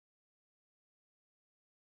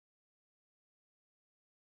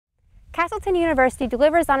Castleton University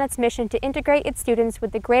delivers on its mission to integrate its students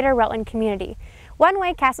with the greater Rutland community. One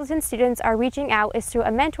way Castleton students are reaching out is through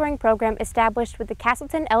a mentoring program established with the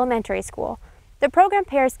Castleton Elementary School. The program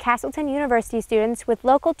pairs Castleton University students with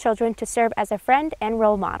local children to serve as a friend and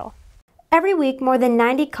role model. Every week, more than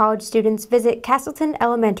 90 college students visit Castleton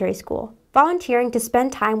Elementary School, volunteering to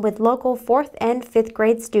spend time with local 4th and 5th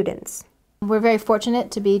grade students. We're very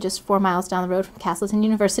fortunate to be just 4 miles down the road from Castleton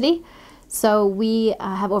University. So we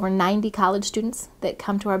have over 90 college students that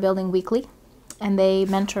come to our building weekly, and they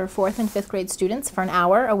mentor 4th and 5th grade students for an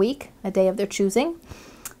hour a week, a day of their choosing.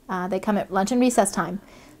 They come at lunch and recess time.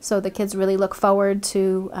 So the kids really look forward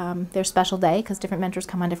to their special day because different mentors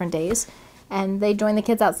come on different days. And they join the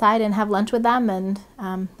kids outside and have lunch with them, and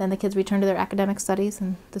then the kids return to their academic studies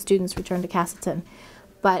and the students return to Castleton.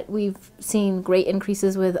 But we've seen great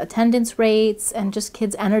increases with attendance rates and just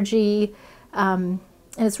kids' energy.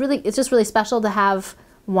 And it's just really special to have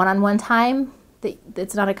one-on-one time.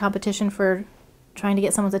 It's not a competition for trying to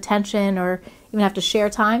get someone's attention or even have to share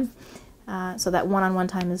time. So that one-on-one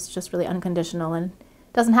time is just really unconditional and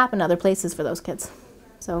doesn't happen other places for those kids.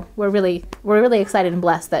 So we're really excited and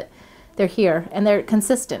blessed that they're here and they're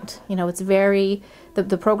consistent. You know, it's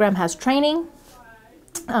the program has training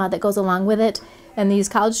that goes along with it, and these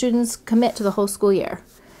college students commit to the whole school year.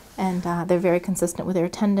 And they're very consistent with their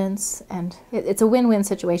attendance, and it's a win-win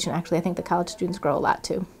situation. Actually, I think the college students grow a lot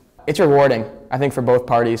too. It's rewarding, I think, for both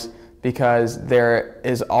parties, because there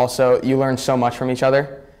is also, you learn so much from each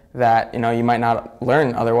other that you might not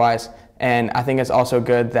learn otherwise. And I think it's also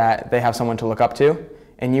good that they have someone to look up to,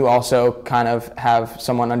 and you also kind of have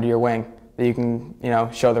someone under your wing that you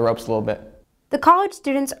can show the ropes a little bit. The college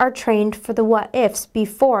students are trained for the what-ifs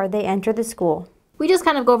before they enter the school. We just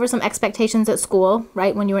kind of go over some expectations at school,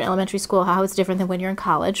 right? When you're in elementary school, how it's different than when you're in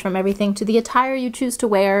college, from everything to the attire you choose to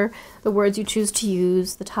wear, the words you choose to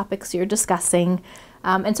use, the topics you're discussing,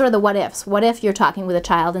 and sort of the what ifs. What if you're talking with a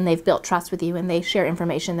child and they've built trust with you and they share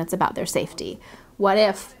information that's about their safety? What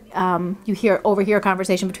if you overhear a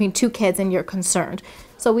conversation between two kids and you're concerned?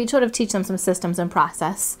 So we sort of teach them some systems and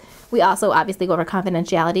process. We also obviously go over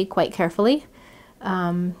confidentiality quite carefully.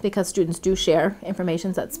 Because students do share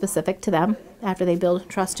information that's specific to them after they build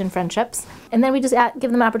trust and friendships. And then we just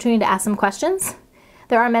give them an opportunity to ask some questions.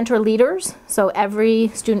 There are mentor leaders, so every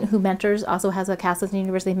student who mentors also has a Castleton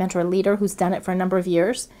University mentor leader who's done it for a number of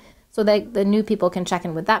years. So the new people can check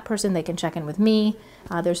in with that person, they can check in with me.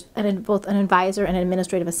 There's both an advisor and an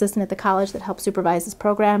administrative assistant at the college that helps supervise this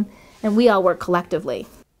program, and we all work collectively.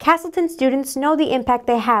 Castleton students know the impact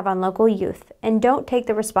they have on local youth and don't take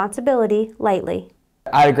the responsibility lightly.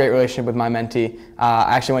 I had a great relationship with my mentee.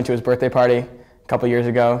 I actually went to his birthday party a couple years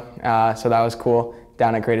ago, so that was cool,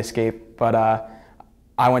 down at Great Escape. But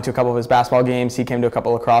I went to a couple of his basketball games, he came to a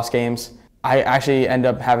couple of lacrosse games. I actually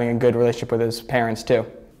ended up having a good relationship with his parents too.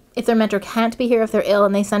 If their mentor can't be here, if they're ill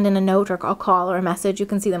and they send in a note or a call or a message, you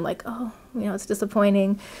can see them like, oh, it's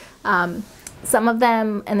disappointing. Some of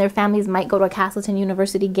them and their families might go to a Castleton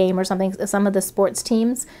University game or something. Some of the sports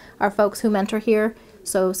teams are folks who mentor here.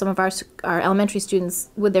 So some of our elementary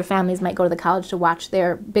students with their families might go to the college to watch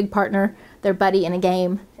their big partner, their buddy in a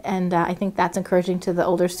game. And I think that's encouraging to the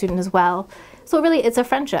older student as well. So really it's a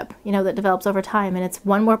friendship, that develops over time. And it's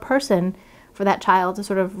one more person for that child to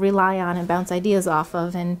sort of rely on and bounce ideas off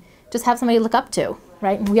of and just have somebody to look up to,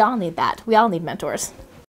 right? And we all need that. We all need mentors.